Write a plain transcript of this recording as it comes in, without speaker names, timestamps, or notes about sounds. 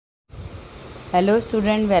Hello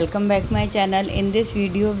student, welcome back my channel. In this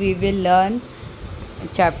video we will learn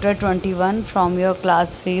chapter 21 from your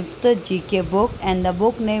class 5th GK book, and the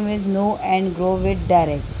book name is Know and Grow with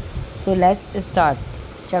Derek. So let's start.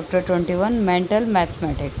 Chapter 21, Mental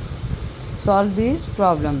Mathematics. Solve this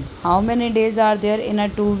problem. How many days are there in a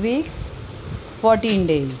 2 weeks? 14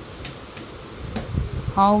 days.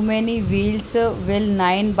 How many wheels will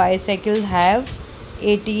 9 bicycles have?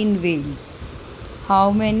 18 wheels.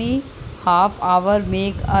 How many half hour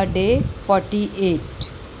make a day? 48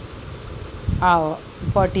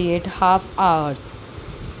 half hours.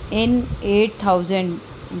 In 8,000,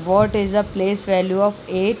 what is the place value of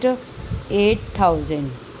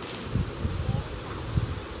 8,000?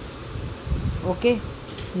 Okay.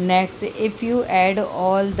 Next, if you add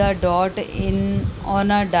all the dot in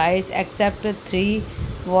on a dice except 3,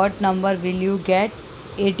 what number will you get?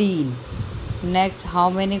 18. Next,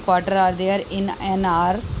 how many quarter are there in an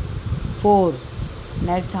hour? 4.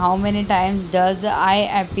 Next, how many times does I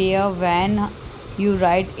appear when you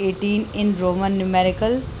write 18 in Roman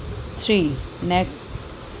numerical? 3. Next,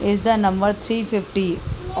 is the number 350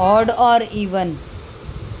 odd or even?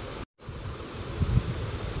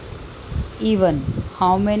 Even.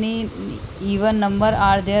 How many even number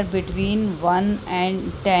are there between 1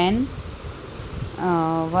 and 10?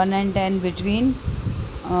 1 and 10 between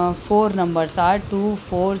 4 numbers are 2,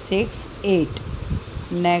 4, 6, 8.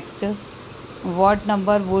 Next, what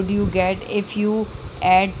number would you get if you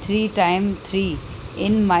add 3 times 3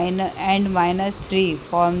 in minus 3?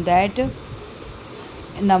 From that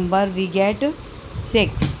number we get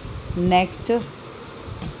 6. Next,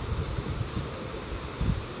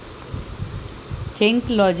 think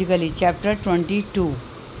logically. Chapter 22.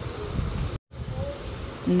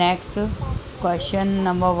 Next, question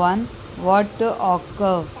number 1. What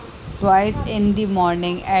occur twice in the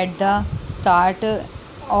morning at the start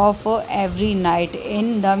of every night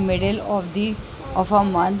in the middle of a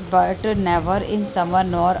month, but never in summer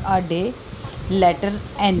nor a day? Letter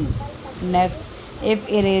N. Next, if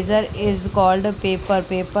eraser is called paper,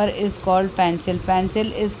 paper is called pencil,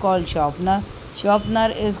 pencil is called sharpener,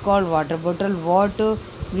 sharpener is called water bottle, what will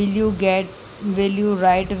you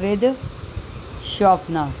write with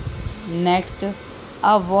sharpener? Next,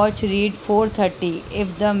 a watch read 4:30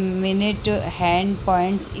 if the minute hand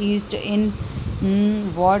points east. In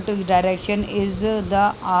what direction is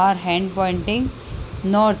the hour hand pointing?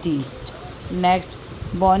 Northeast. Next,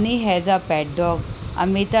 Bonnie has a pet dog,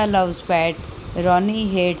 Amita loves pet, Ronnie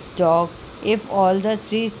hates dog. If all the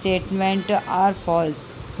 3 statements are false,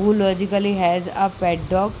 who logically has a pet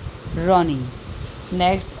dog? Ronnie.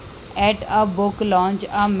 Next, at a book launch,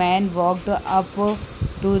 a man walked up to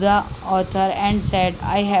the author and said,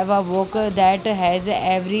 I have a book that has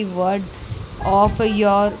every word of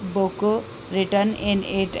your book written in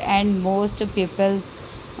it, and most people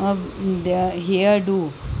here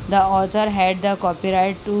do. The author had the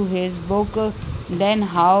copyright to his book. Then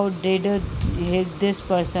how did this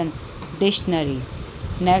person? Dictionary.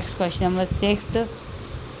 Next, question number 6.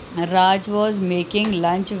 Raj was making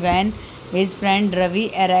lunch when his friend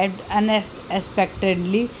Ravi arrived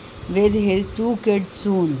unexpectedly with his 2 kids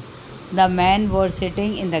soon. The men were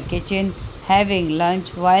sitting in the kitchen having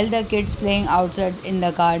lunch while the kids playing outside in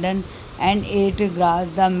the garden and ate grass.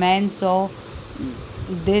 The man saw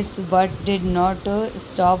this but did not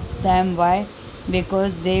stop them. Why?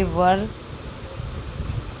 Because they were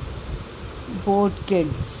both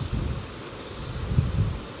kids.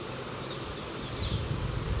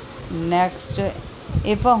 Next,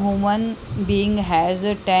 if a human being has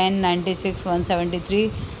 10, 96,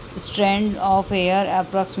 173 strands of hair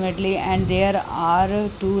approximately, and there are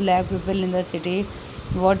 2 lakh people in the city,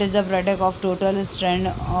 what is the product of total strand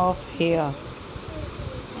of hair?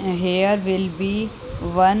 Hair will be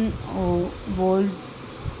 1 volt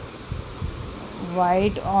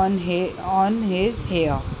white on his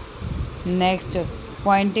hair. Next,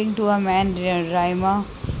 pointing to a man, Raima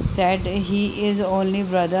said, he is only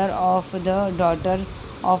brother of the daughter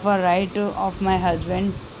of a right of my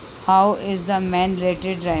husband. How is the man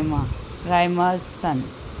related? Raima? Raima's son.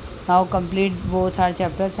 Now complete both our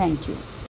chapter. Thank you.